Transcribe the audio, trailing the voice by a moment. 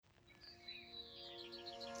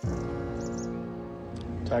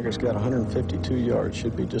Tiger's got 152 yards.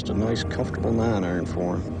 Should be just a nice, comfortable 9-iron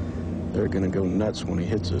for him. They're going to go nuts when he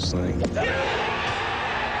hits this thing.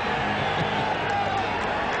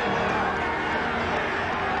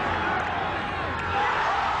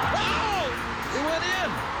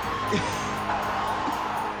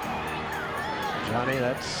 Johnny,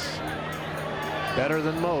 that's better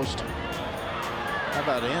than most. How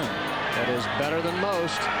about in? That is better than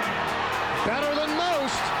most. Better than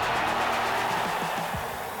most.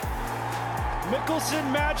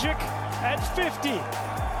 Mickelson magic at 50.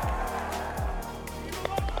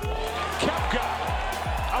 Koepka,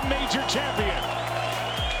 a major champion.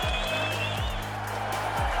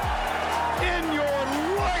 In your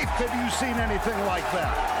life, have you seen anything like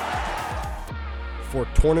that? For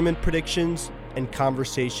tournament predictions and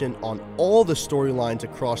conversation on all the storylines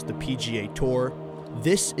across the PGA Tour,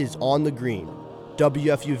 this is On the Green,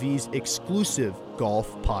 WFUV's exclusive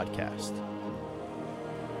golf podcast.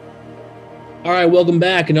 All right, welcome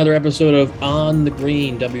back. Another episode of On the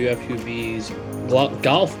Green, WFUV's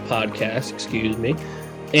golf podcast,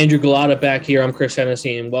 Andrew Gullotta back here. I'm Chris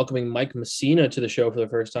Hennessy, and welcoming Mike Messina to the show for the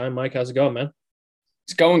first time. Mike, how's it going, man?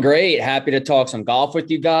 It's going great. Happy to talk some golf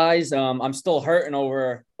with you guys. I'm still hurting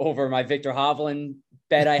over my Victor Hovland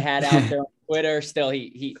bet I had out there on Twitter. Still,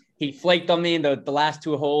 he flaked on me in the last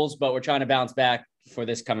two holes, but we're trying to bounce back for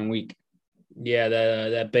this coming week. Yeah,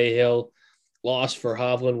 that Bay Hill loss for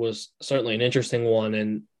Hovland was certainly an interesting one.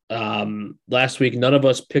 And last week, none of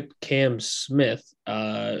us picked Cam Smith,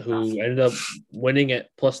 who ended up winning at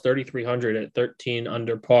plus 3,300 at 13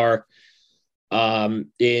 under par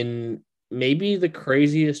in maybe the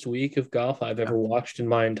craziest week of golf I've ever watched in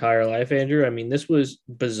my entire life, Andrew. I mean, this was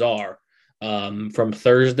bizarre from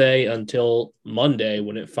Thursday until Monday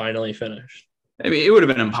when it finally finished. I mean, it would have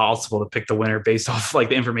been impossible to pick the winner based off like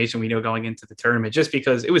the information we know going into the tournament, just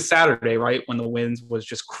because it was Saturday, right? When the winds was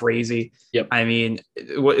just crazy. Yep. I mean,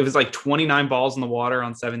 it was like 29 balls in the water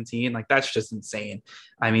on 17. Like, that's just insane.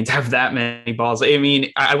 I mean, to have that many balls, I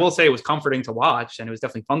mean, I will say it was comforting to watch and it was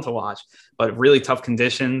definitely fun to watch, but really tough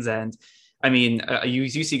conditions. And I mean, you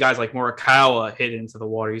see guys like Morikawa hit into the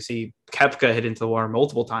water. You see Koepka hit into the water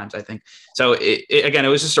multiple times, I think. So, again, it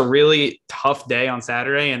was just a really tough day on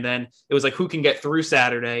Saturday. And then it was like, who can get through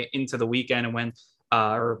Saturday into the weekend? And when,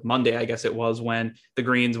 or Monday, I guess it was, when the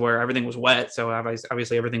greens were, everything was wet. So,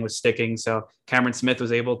 obviously, everything was sticking. So, Cameron Smith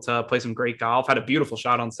was able to play some great golf, had a beautiful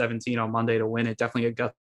shot on 17 on Monday to win it. Definitely a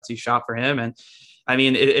gutsy shot for him. And, I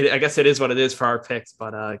mean, I guess it is what it is for our picks.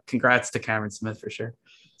 But congrats to Cameron Smith for sure.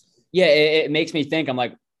 Yeah, it makes me think. I'm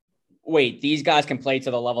like, wait, these guys can play to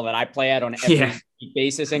the level that I play at on every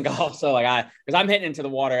basis in golf. So because I'm hitting into the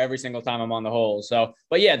water every single time I'm on the hole. So,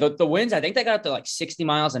 but yeah, the winds, I think they got up to like 60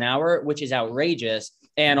 miles an hour, which is outrageous.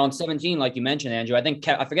 And on 17, like you mentioned, Andrew, I think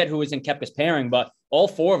I forget who was in Koepka's pairing, but all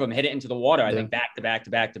four of them hit it into the water. I think back to back to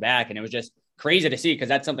back to back. And it was just crazy to see because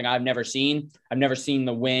that's something I've never seen. I've never seen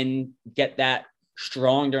the wind get that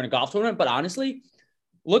strong during a golf tournament. But honestly,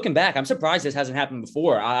 looking back, I'm surprised this hasn't happened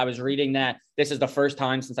before. I was reading that this is the first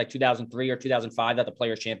time since like 2003 or 2005 that the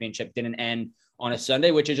Players' Championship didn't end on a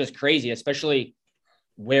Sunday, which is just crazy, especially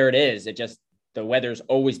where it is. The weather's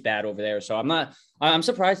always bad over there. So I'm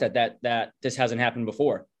surprised that this hasn't happened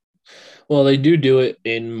before. Well, they do it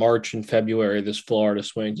in March and February, this Florida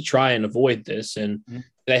swing, to try and avoid this. And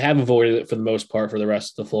they have avoided it for the most part for the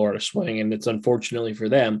rest of the Florida swing. And it's unfortunately for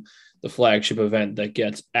them, the flagship event that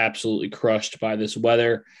gets absolutely crushed by this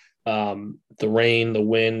weather. The rain, the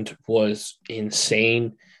wind was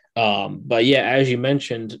insane. But yeah, as you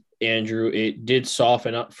mentioned, Andrew, it did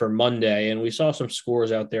soften up for Monday, and we saw some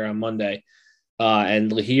scores out there on Monday.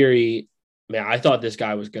 And Lahiri, man, I thought this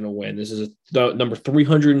guy was going to win. This is number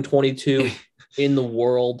 322 in the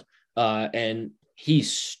world. And he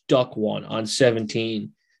stuck one on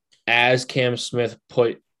 17 as Cam Smith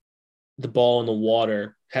put the ball in the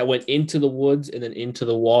water, went into the woods and then into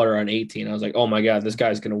the water on 18. I was like, oh my God, this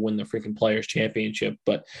guy's going to win the freaking Players' Championship.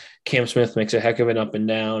 But Cam Smith makes a heck of an up and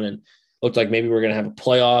down, and looked like maybe we're going to have a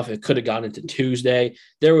playoff. It could have gone into Tuesday.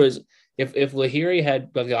 There was, if Lahiri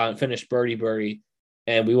had finished birdie,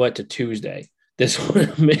 and we went to Tuesday, this would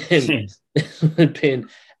have been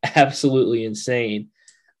absolutely insane.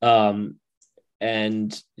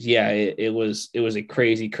 And yeah, it was a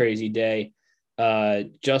crazy day.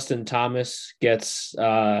 Justin Thomas got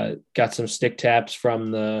some stick taps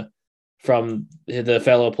from the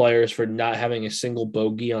fellow players for not having a single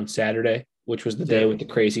bogey on Saturday, which was the day with the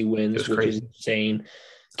crazy winds, which is insane.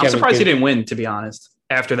 I'm surprised he didn't win, to be honest,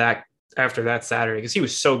 after that Saturday, because he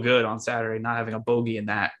was so good on Saturday, not having a bogey in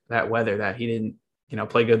that weather, that he didn't,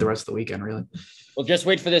 play good the rest of the weekend, really. Well, just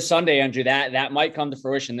wait for this Sunday, Andrew. That might come to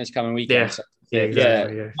fruition this coming weekend. Yeah. So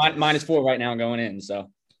exactly. Yeah. -4 right now going in. So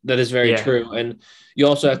that is very true. And you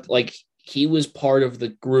also have to, like, he was part of the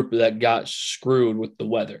group that got screwed with the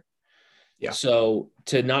weather. Yeah. So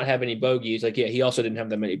to not have any bogeys, like, he also didn't have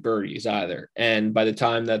that many birdies either. And by the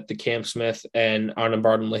time that the Cam Smith and Arnon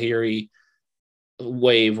Barton Lahiri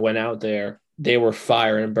wave went out there, they were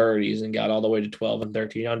firing birdies and got all the way to 12 and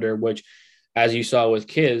 13 under, which, as you saw with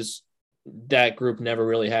Kiz, that group never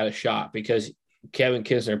really had a shot because Kevin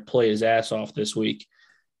Kisner played his ass off this week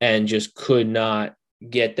and just could not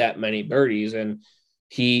get that many birdies. And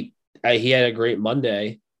he had a great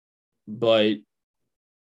Monday, but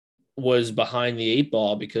was behind the 8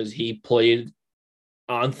 ball because he played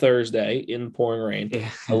on Thursday in the pouring rain,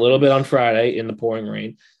 a little bit on Friday in the pouring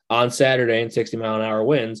rain, on Saturday in 60-mile-an-hour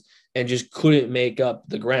winds, and just couldn't make up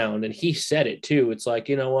the ground. And he said it too. It's like,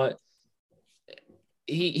 you know what?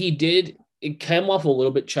 It came off a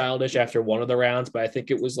little bit childish after one of the rounds, but I think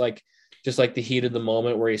it was like just like the heat of the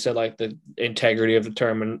moment where he said like the integrity of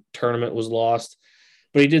the tournament was lost.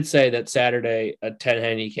 But he did say that Saturday a 10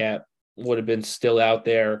 handicap would have been still out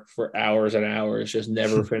there for hours and hours, just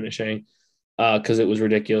never finishing because it was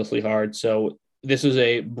ridiculously hard. So this is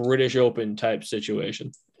a British Open type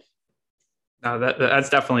situation. No, that's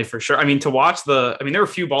definitely for sure. I mean, to watch there were a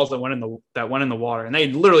few balls that went in the water, and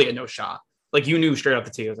they literally had no shot. Like, you knew straight off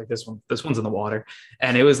the tee, it was like, this one's in the water.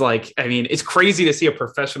 And it was like, I mean, it's crazy to see a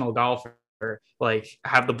professional golfer like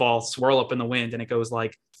have the ball swirl up in the wind and it goes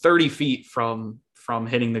like 30 feet from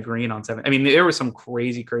hitting the green on 7. I mean, there were some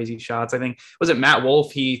crazy shots. I think, was it Matt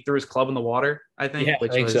Wolff? He threw his club in the water, I think. Yeah, I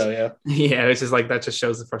think so, yeah. Yeah, it's just like, that just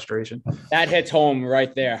shows the frustration. That hits home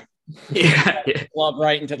right there. Yeah. Club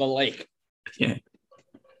right into the lake. Yeah.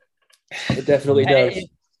 It definitely does.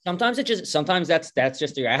 Sometimes that's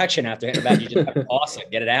just your action after hitting that. You just have to toss it,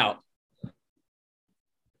 get it out.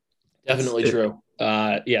 Definitely true.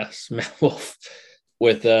 Yes, Matt Wolff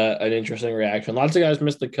with an interesting reaction. Lots of guys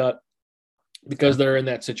missed the cut because they're in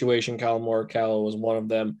that situation. Colin Morikawa was one of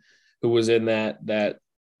them who was in that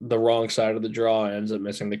the wrong side of the draw and ends up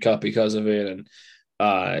missing the cut because of it. And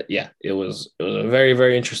it was a very,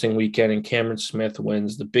 very interesting weekend. And Cameron Smith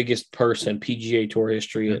wins the biggest purse in PGA Tour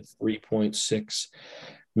history at $3.6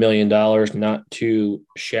 million. Not too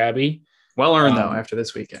shabby. Well earned though after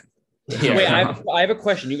this weekend. Yeah. Wait, I have a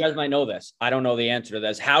question. You guys might know this. I don't know the answer to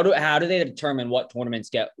this. How do they determine what tournaments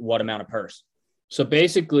get what amount of purse? So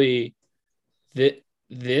basically,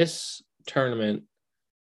 this tournament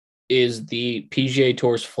is the PGA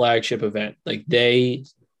Tour's flagship event. Like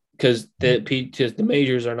because the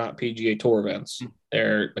majors are not PGA Tour events.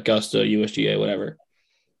 They're Augusta, USGA, whatever.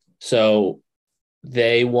 So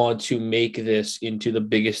they want to make this into the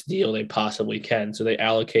biggest deal they possibly can. So they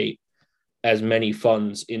allocate as many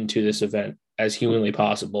funds into this event as humanly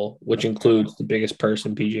possible, which includes the biggest purse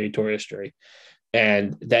in PGA Tour history.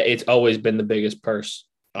 And that it's always been the biggest purse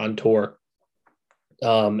on tour.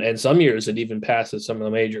 And some years it even passes some of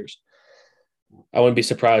the majors. I wouldn't be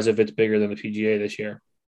surprised if it's bigger than the PGA this year.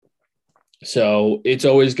 So it's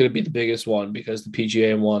always going to be the biggest one because the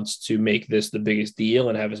PGA wants to make this the biggest deal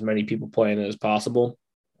and have as many people playing it as possible.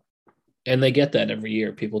 And they get that every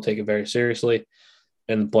year. People take it very seriously,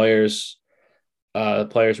 and the players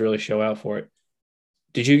really show out for it.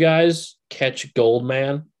 Did you guys catch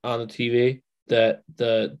Goldman on the TV? That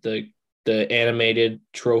the animated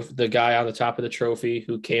trophy, the guy on the top of the trophy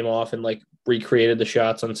who came off and like recreated the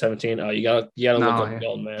shots on 17. Oh, you gotta look up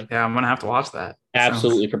Goldman. Yeah, I'm gonna have to watch that.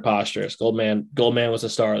 Absolutely preposterous. Goldman was the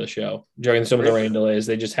star of the show during some of the rain delays.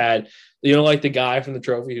 They just had, like the guy from the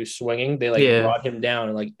trophy who's swinging, they brought him down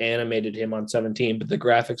and like animated him on 17, but the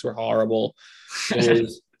graphics were horrible.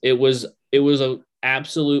 It was a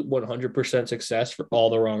absolute 100% success for all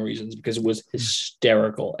the wrong reasons because it was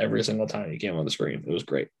hysterical every single time he came on the screen. It was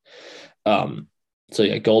great. So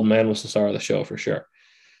yeah, Goldman was the star of the show for sure.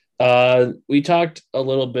 We talked a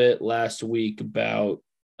little bit last week about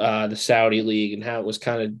the Saudi League and how it was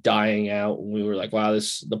kind of dying out. And we were like, wow,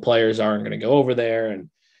 the players aren't going to go over there. And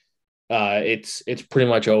it's pretty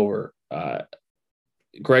much over.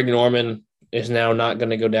 Greg Norman is now not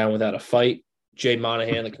going to go down without a fight. Jay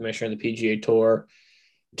Monahan, the commissioner of the PGA Tour,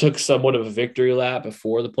 took somewhat of a victory lap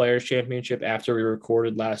before the Players' Championship after we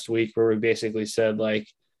recorded last week, where we basically said, like,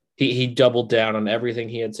 he doubled down on everything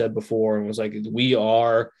he had said before and was like, we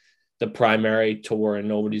are the primary tour and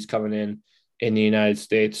nobody's coming in the United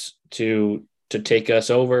States to take us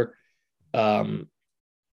over.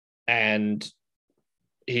 And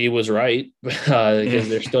he was right because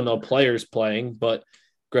there's still no players playing, but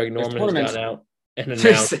Greg Norman has gone out and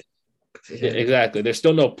announced exactly. There's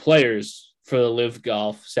still no players for the LIV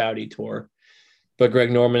Golf Saudi Tour, But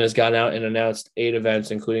Greg Norman has gone out and announced 8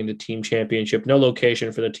 events, including the team championship. No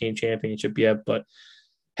location for the team championship yet, but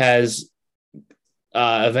has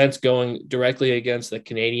events going directly against the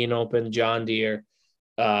Canadian Open, John Deere,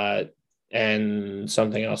 and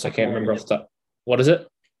something else. I can't remember off the top. What is it?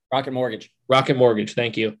 Rocket Mortgage. Rocket Mortgage.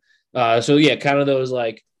 Thank you. So yeah, kind of those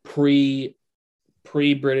like pre-British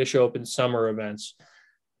Open summer events.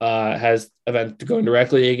 Has events going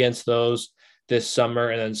directly against those this summer,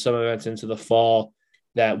 and then some events into the fall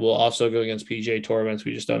that will also go against PGA Tour events.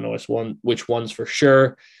 We just don't know which ones for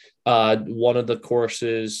sure. One of the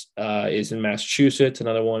courses is in Massachusetts.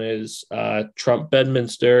 Another one is Trump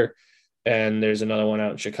Bedminster, and there's another one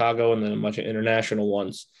out in Chicago, and then a bunch of international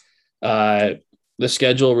ones. The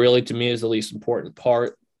schedule really, to me, is the least important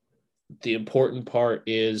part. The important part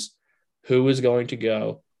is who is going to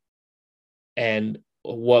go and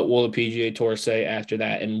what will the PGA Tour say after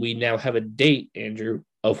that. And we now have a date, Andrew,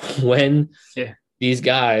 of when these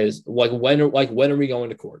guys, when are we going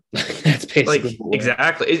to court? That's basically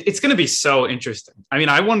exactly. It's going to be so interesting. I mean,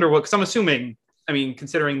 I wonder because I'm assuming,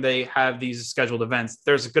 considering they have these scheduled events,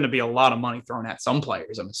 there's going to be a lot of money thrown at some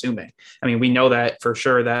players, I'm assuming. We know that for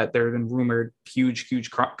sure that there have been rumored huge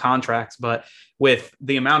contracts, but with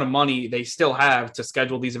the amount of money they still have to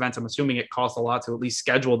schedule these events, I'm assuming it costs a lot to at least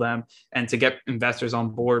schedule them and to get investors on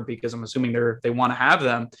board, because I'm assuming they want to have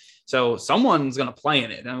them. So someone's going to play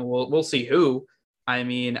in it, and we'll see who. I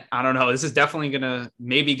don't know. This is definitely going to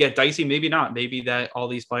maybe get dicey, maybe not. Maybe that all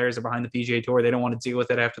these players are behind the PGA Tour. They don't want to deal with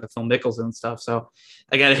it after the Phil Mickelson and stuff. So,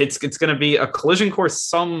 again, it's going to be a collision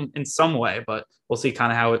course in some way, but we'll see kind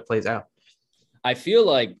of how it plays out. I feel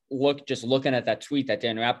like, looking at that tweet that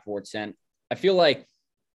Dan Rappaport sent, I feel like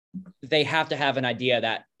they have to have an idea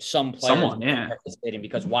that some players are participating,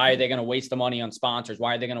 because why are they going to waste the money on sponsors?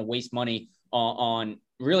 Why are they going to waste money on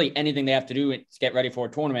really anything they have to do to get ready for a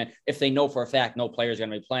tournament if they know for a fact no players are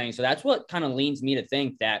going to be playing? So that's what kind of leads me to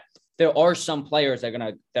think that there are some players that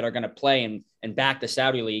are going to play and back the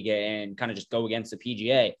Saudi League and kind of just go against the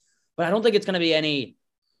PGA. But I don't think it's going to be any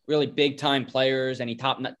really big time players, any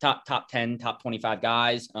top 10, top 25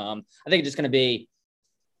 guys. I think it's just going to be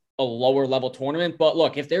a lower level tournament. But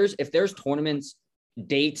look, if there's tournaments,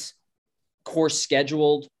 dates, course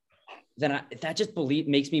scheduled, then that just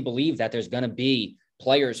makes me believe that there's going to be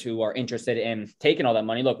players who are interested in taking all that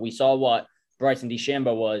money. Look, we saw what Bryson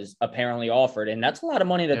DeChambeau was apparently offered, and that's a lot of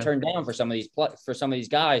money to turn down for some of these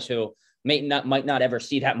guys who might not ever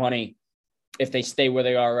see that money if they stay where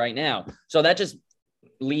they are right now. So that just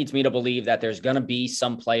leads me to believe that there's going to be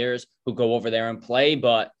some players who go over there and play,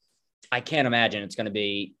 but I can't imagine it's going to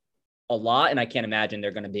be a lot, and I can't imagine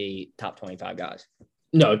they're going to be top 25 guys.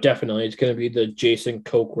 No, definitely. It's going to be the Jason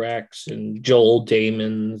Kokrak's and Joel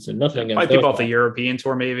Damons and nothing. Might be off the European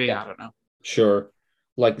tour, maybe. Yeah. I don't know. Sure.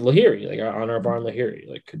 Like Lahiri, like Honor Barn Lahiri,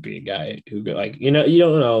 like could be a guy who, like, you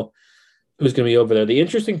don't know who's going to be over there. The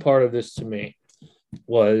interesting part of this to me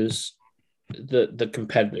was the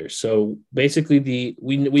competitors. So basically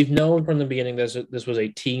we've known from the beginning this was a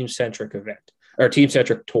team-centric event or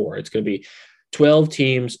team-centric tour. It's going to be 12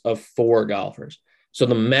 teams of 4 golfers. So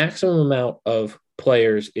the maximum amount of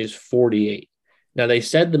players is 48. Now, they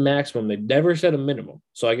said the maximum. They never said a minimum.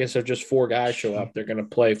 So I guess if just 4 guys show up, they're going to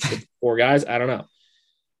play for 4 guys. I don't know.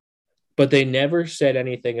 But they never said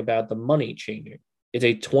anything about the money changing. It's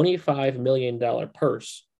a $25 million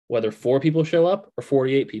purse, whether 4 people show up or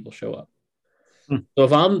 48 people show up. So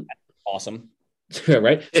if I'm awesome,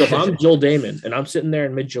 right? So if I'm Joel Damon and I'm sitting there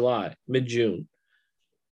in mid-July, mid-June,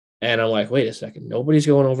 and I'm like, wait a second, nobody's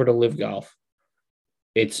going over to LIV Golf.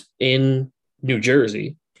 It's in New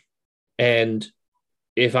Jersey, and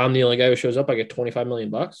if I'm the only guy who shows up, I get $25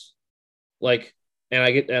 million. Like,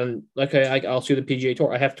 and I'll sue the PGA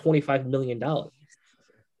Tour. I have $25 million.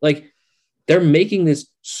 Like, they're making this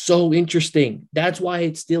so interesting. That's why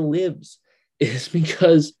it still lives. Is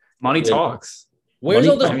because money talks. Where's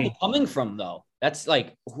all this money coming from, though? That's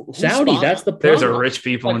like Saudi. That's the problem. There's a rich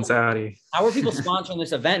people in Saudi. How are people sponsoring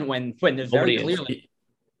this event when there's very clearly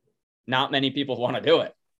not many people want to do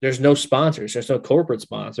it? There's no sponsors. There's no corporate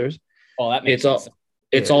sponsors. Oh, that makes sense.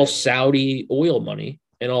 It's all Saudi oil money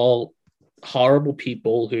and all horrible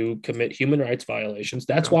people who commit human rights violations.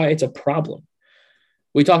 That's why it's a problem.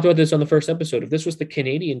 We talked about this on the first episode. If this was the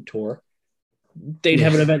Canadian tour, they'd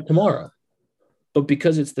have an event tomorrow. But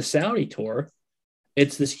because it's the Saudi tour,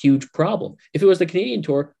 it's this huge problem. If it was the Canadian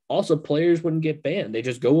tour, also players wouldn't get banned. They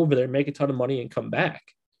just go over there, make a ton of money, and come back.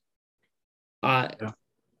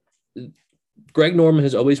 Greg Norman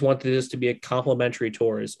has always wanted this to be a complimentary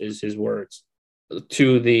tour, is his words,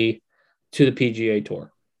 to the PGA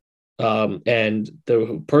Tour. And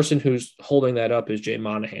the person who's holding that up is Jay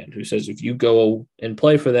Monahan, who says if you go and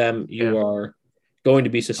play for them, you are going to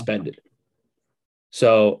be suspended.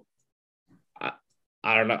 So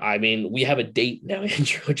I don't know. I mean, we have a date now,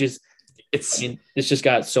 Andrew, which is it's just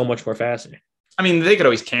got so much more fascinating. I mean, they could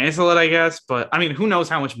always cancel it, I guess, but I mean, who knows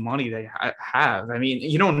how much money they have? I mean,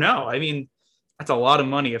 you don't know. I mean, that's a lot of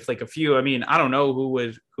money. If like a few, I mean, I don't know who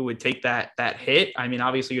would take that hit. I mean,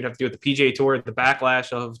 obviously you'd have to do with the PGA Tour, the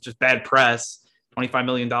backlash of just bad press. $25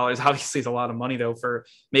 million obviously is a lot of money though for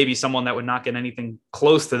maybe someone that would not get anything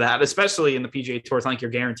close to that, especially in the PGA Tour. It's not like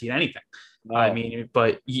you're guaranteed anything. No. I mean,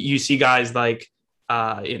 but you see guys like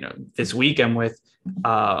this weekend with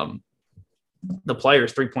the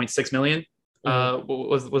players, 3.6 million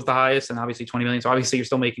was the highest, and obviously 20 million. So obviously you're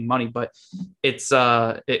still making money, but it's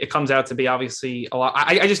it comes out to be obviously a lot.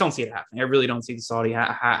 I just don't see it happening. I really don't see the Saudi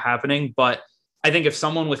happening. But I think if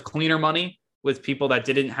someone with cleaner money, with people that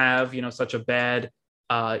didn't have such a bad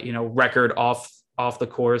record off the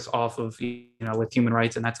course, off of with human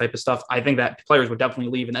rights and that type of stuff, I think that players would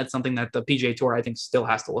definitely leave, and that's something that the PGA Tour I think still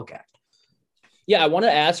has to look at. Yeah, I want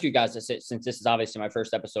to ask you guys, since this is obviously my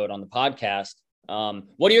first episode on the podcast,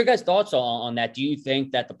 what are your guys' thoughts on that? Do you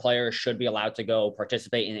think that the players should be allowed to go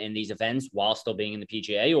participate in these events while still being in the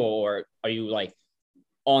PGA, or are you like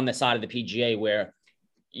on the side of the PGA where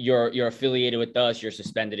you're affiliated with us, you're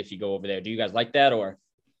suspended if you go over there? Do you guys like that? Or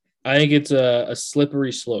I think it's a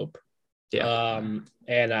slippery slope. Yeah.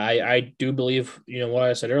 And I do believe, what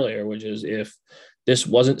I said earlier, which is if this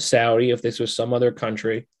wasn't Saudi, if this was some other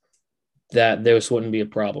country, that this wouldn't be a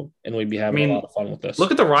problem, and we'd be having a lot of fun with this.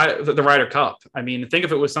 Look at the Ryder Cup. I mean, think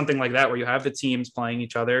if it was something like that where you have the teams playing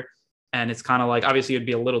each other, and it's kind of like, obviously it'd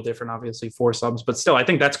be a little different, obviously 4 subs, but still, I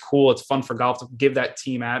think that's cool. It's fun for golf to give that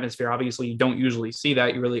team atmosphere. Obviously, you don't usually see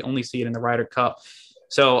that. You really only see it in the Ryder Cup.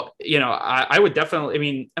 So, I would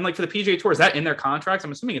definitely, and like for the PGA Tour, is that in their contracts?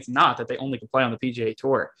 I'm assuming it's not, that they only can play on the PGA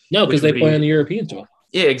Tour. No, because they play on the European Tour.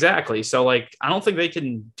 Yeah, exactly. So like, I don't think they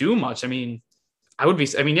can do much. It would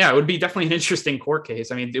be definitely an interesting court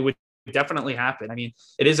case. It would definitely happen.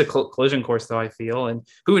 It is a collision course though, I feel, and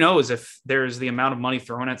who knows if there's the amount of money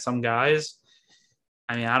thrown at some guys.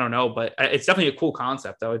 I don't know, but it's definitely a cool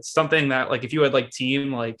concept though. It's something that like, if you had like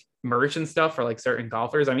team, like merch and stuff for like certain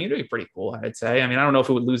golfers, it'd be pretty cool, I'd say. I don't know if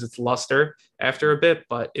it would lose its luster after a bit,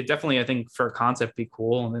 but it definitely, I think for a concept be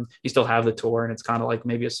cool. And then you still have the tour, and it's kind of like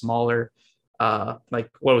maybe a smaller,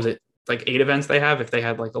 like, what was it? Like 8 events they have. If they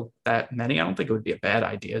had like that many, I don't think it would be a bad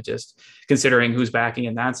idea, just considering who's backing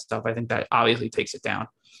and that stuff. I think that obviously takes it down.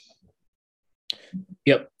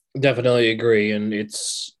 Yep, definitely agree. And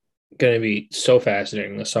it's going to be so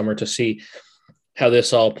fascinating this summer to see how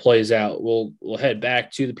this all plays out. We'll head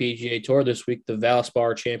back to the PGA Tour this week, the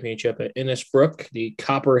Valspar Championship at Innisbrook, the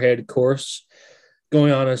Copperhead course,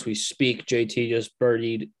 going on as we speak. JT just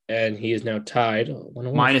birdied, and he is now tied.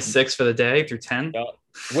 -6 for the day through 10.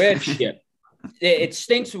 Which it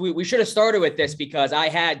stinks. We should have started with this because I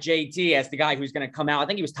had JT as the guy who's going to come out. I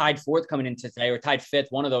think he was tied 4th coming into today, or tied 5th,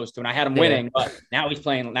 one of those two, and I had him winning. But now he's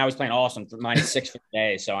playing awesome, -6 for the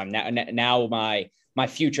day. So I'm now my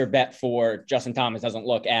future bet for Justin Thomas doesn't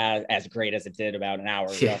look as great as it did about an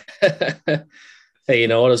hour ago. Hey, you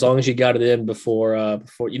know what? As long as you got it in before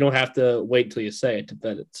you don't have to wait till you say it to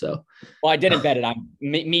bet it. So, well, I didn't bet it.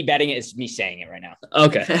 Me betting it is me saying it right now.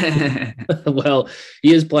 Okay. Well,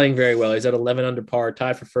 he is playing very well. He's at 11 under par,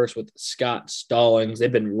 tied for first with Scott Stallings.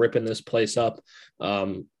 They've been ripping this place up.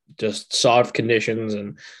 Just soft conditions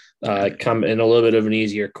and come in a little bit of an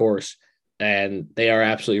easier course, and they are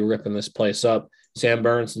absolutely ripping this place up. Sam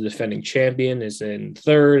Burns, the defending champion, is in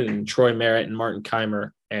 3rd, and Troy Merritt and Martin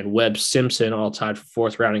Keimer and Webb Simpson all tied for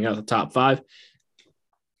 4th, rounding out the top 5.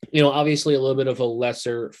 Obviously a little bit of a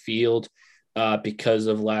lesser field because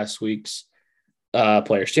of last week's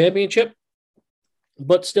Players Championship,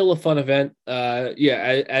 but still a fun event.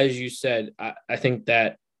 As you said, I think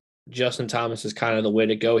that Justin Thomas is kind of the way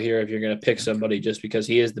to go here if you're going to pick somebody, just because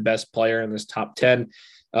he is the best player in this top 10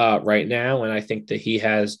 right now. And I think that he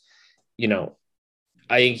has,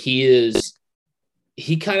 I think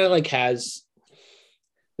he kind of like has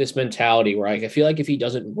this mentality where I feel like if he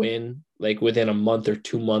doesn't win like within a month or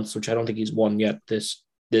 2 months, which I don't think he's won yet this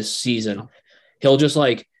season, he'll just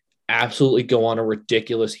like absolutely go on a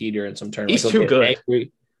ridiculous heater in some tournament. He's too good.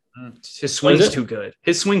 Angry. His swing's too good.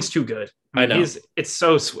 I know.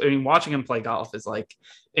 Watching him play golf is like,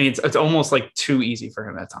 it's almost like too easy for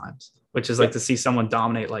him at times, which is like to see someone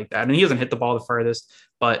dominate like that. And he doesn't hit the ball the furthest,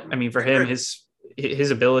 but for him,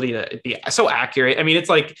 his ability to be so accurate.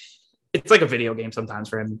 It's like a video game sometimes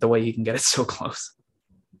for him, the way he can get it so close.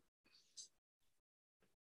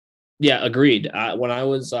 Yeah, agreed. When I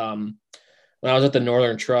was at the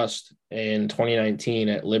Northern Trust in 2019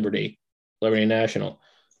 at Liberty National,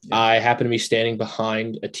 I happened to be standing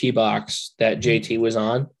behind a tee box that JT was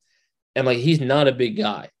on, and like he's not a big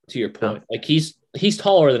guy. To your point, like he's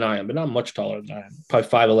taller than I am, but not much taller than I am. Probably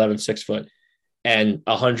 5'11", 6 foot, and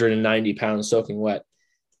 190 pounds soaking wet.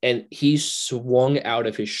 And he swung out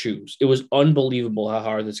of his shoes. It was unbelievable how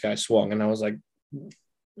hard this guy swung, and I was like,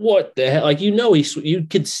 what the hell? Like, you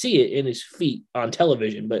could see it in his feet on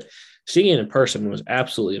television, but seeing it in person was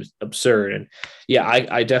absolutely absurd. And yeah,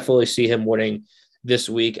 I definitely see him winning this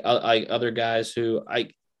week. Other guys who I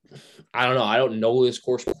don't know. I don't know this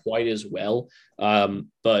course quite as well.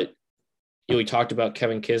 But we talked about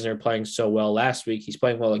Kevin Kisner playing so well last week. He's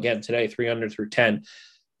playing well again today, 3 under through 10.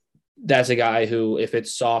 That's a guy who, if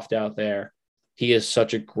it's soft out there, he is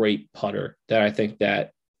such a great putter that I think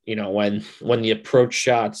that, when the approach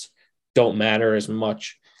shots don't matter as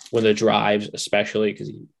much, when the drives, especially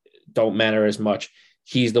because don't matter as much,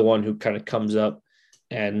 he's the one who kind of comes up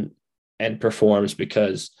and performs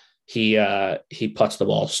because he putts the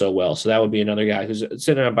ball so well. So that would be another guy who's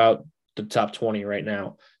sitting about the top 20 right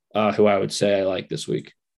now, who I would say I like this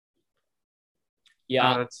week.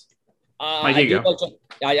 Yeah.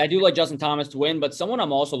 I do like Justin Thomas to win, but someone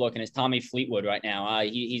I'm also looking is Tommy Fleetwood right now.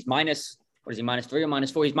 He's minus, what is he, -3 or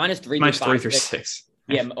 -4? He's -3. -3 through 6.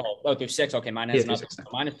 Yeah. Through 6. Okay.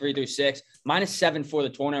 -3 through 6, -7 for the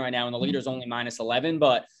tournament right now. And the leader's only -11,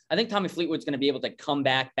 but I think Tommy Fleetwood's going to be able to come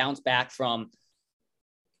back, bounce back from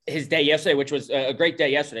his day yesterday, which was a great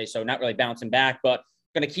day yesterday. So not really bouncing back, but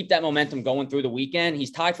going to keep that momentum going through the weekend.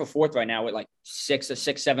 He's tied for 4th right now with like 6 or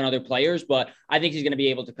 7 other players, but I think he's going to be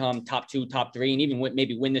able to come top 2, top 3, and even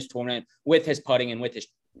maybe win this tournament with his putting and with his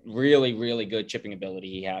really, really good chipping ability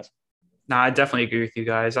he has. No, I definitely agree with you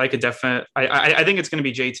guys. I think it's going to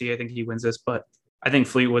be JT. I think he wins this, but I think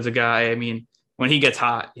Fleetwood's a guy. I mean, when he gets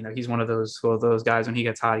hot, he's one of those guys. When he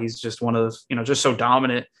gets hot, he's just one of those, just so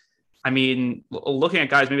dominant. I mean, looking at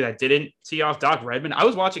guys maybe that didn't tee off, Doc Redman, I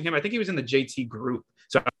was watching him. I think he was in the JT group.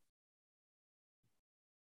 So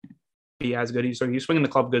he has good. He was swinging the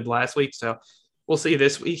club good last week. So we'll see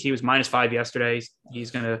this week. He was -5 yesterday.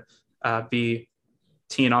 He's going to be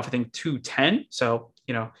teeing off, I think, 210. So,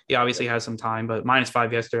 he obviously has some time, but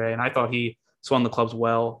 -5 yesterday. And I thought he swung the clubs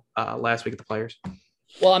well last week at the Players.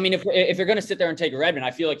 Well, I mean, if you're going to sit there and take a Redman,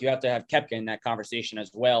 I feel like you have to have Koepka in that conversation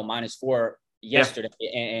as well. -4 yesterday,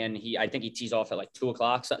 and I think he tees off at like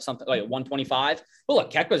 2:00, something like 1:25. But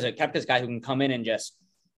look, Koepka's a guy who can come in and just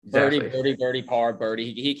birdie, par,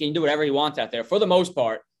 birdie. He can do whatever he wants out there for the most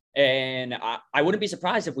part. And I wouldn't be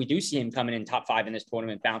surprised if we do see him coming in top 5 in this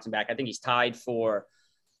tournament, bouncing back. I think he's tied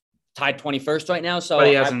 21st right now. So but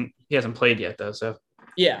he hasn't played yet though. So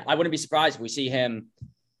yeah, I wouldn't be surprised if we see him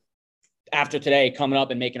after today coming up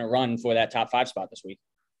and making a run for that top 5 spot this week.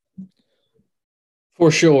 For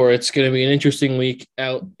sure. It's going to be an interesting week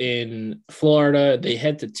out in Florida. They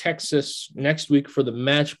head to Texas next week for the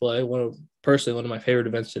match play, one of my favorite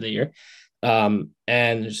events of the year.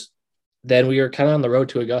 And then we are kind of on the road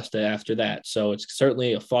to Augusta after that. So it's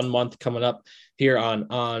certainly a fun month coming up here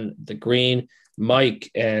on the green. Mike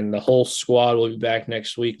and the whole squad will be back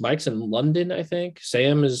next week. Mike's in London, I think.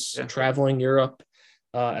 Sam is traveling Europe,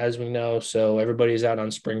 as we know. So everybody's out on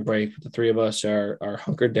spring break. The 3 of us are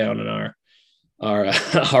hunkered down in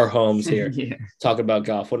our homes here, talking about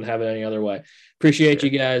golf. Wouldn't have it any other way. Appreciate you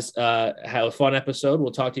guys. Have a fun episode.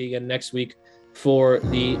 We'll talk to you again next week for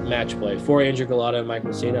the match play. For Andrew Gullotta and Mike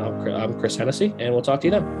Messina, I'm Chris Hennessy, and we'll talk to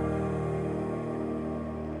you then.